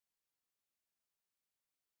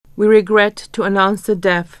We regret to announce the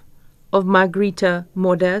death of Margrita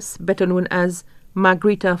Modeste, better known as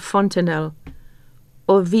Margrita Fontenelle,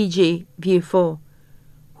 or VJ Vieux,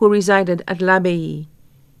 who resided at l'Abbaye.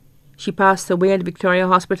 She passed away at Victoria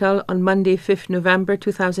Hospital on Monday, 5th November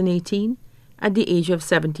 2018, at the age of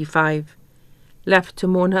 75. Left to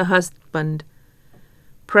mourn her husband,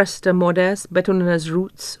 Prester Modeste, better known as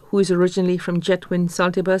Roots, who is originally from Jetwin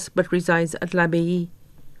Saltibus but resides at l'Abbaye.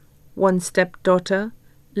 One stepdaughter,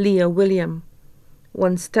 Leah William.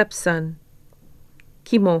 One stepson,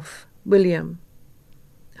 Kimoff William.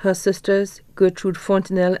 Her sisters, Gertrude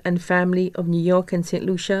Fontenelle and family of New York and St.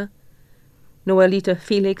 Lucia. Noelita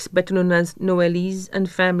Felix, better known as Noelise and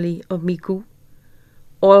family of Micoud.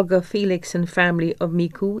 Olga Felix and family of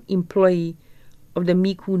Micoud, employee of the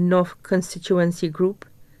Micoud North Constituency Group.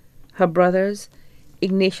 Her brothers,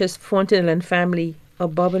 Ignatius Fontenelle and family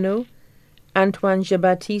of Bobino. Antoine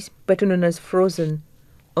Jean-Baptiste, better known as Frozen,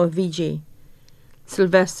 or VJ.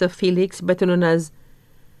 Sylvester Felix, better known as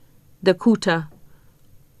the Kuta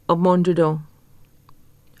of Mondredon.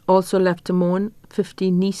 Also left to mourn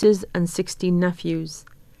 15 nieces and 16 nephews,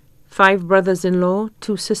 5 brothers-in-law,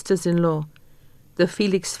 2 sisters-in-law, the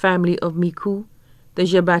Felix family of Micoud, the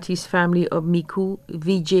Jean-Baptiste family of Micoud,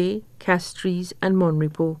 VJ, Castries, and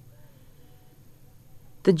Monrepo,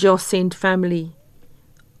 the Jossaint family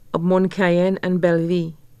of Montcayenne and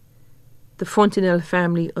Belleville, the Fontenelle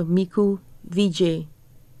family of Micoud, VJ,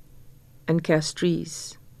 and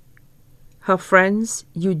Castries. Her friends,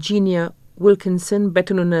 Eugenia Wilkinson,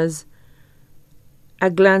 better known as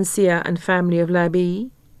Aglancia and family of l'Abbaye,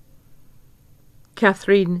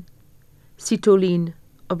 Catherine Citoline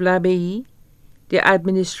of l'Abbaye, the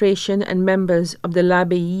administration and members of the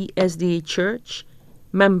l'Abbaye SDA Church,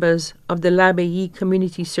 members of the l'Abbaye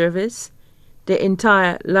Community Service, the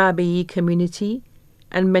entire l'Abbaye community,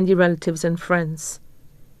 and many relatives and friends.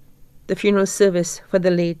 The funeral service for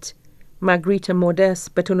the late Margrita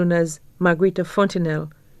Modeste, better known as Margrita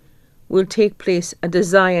Fontenelle, will take place at the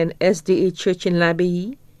Zion SDA Church in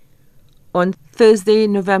l'Abbaye on Thursday,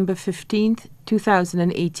 November 15th,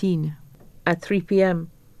 2018, at 3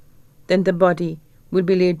 p.m. Then the body will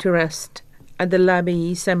be laid to rest at the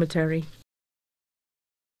l'Abbaye Cemetery.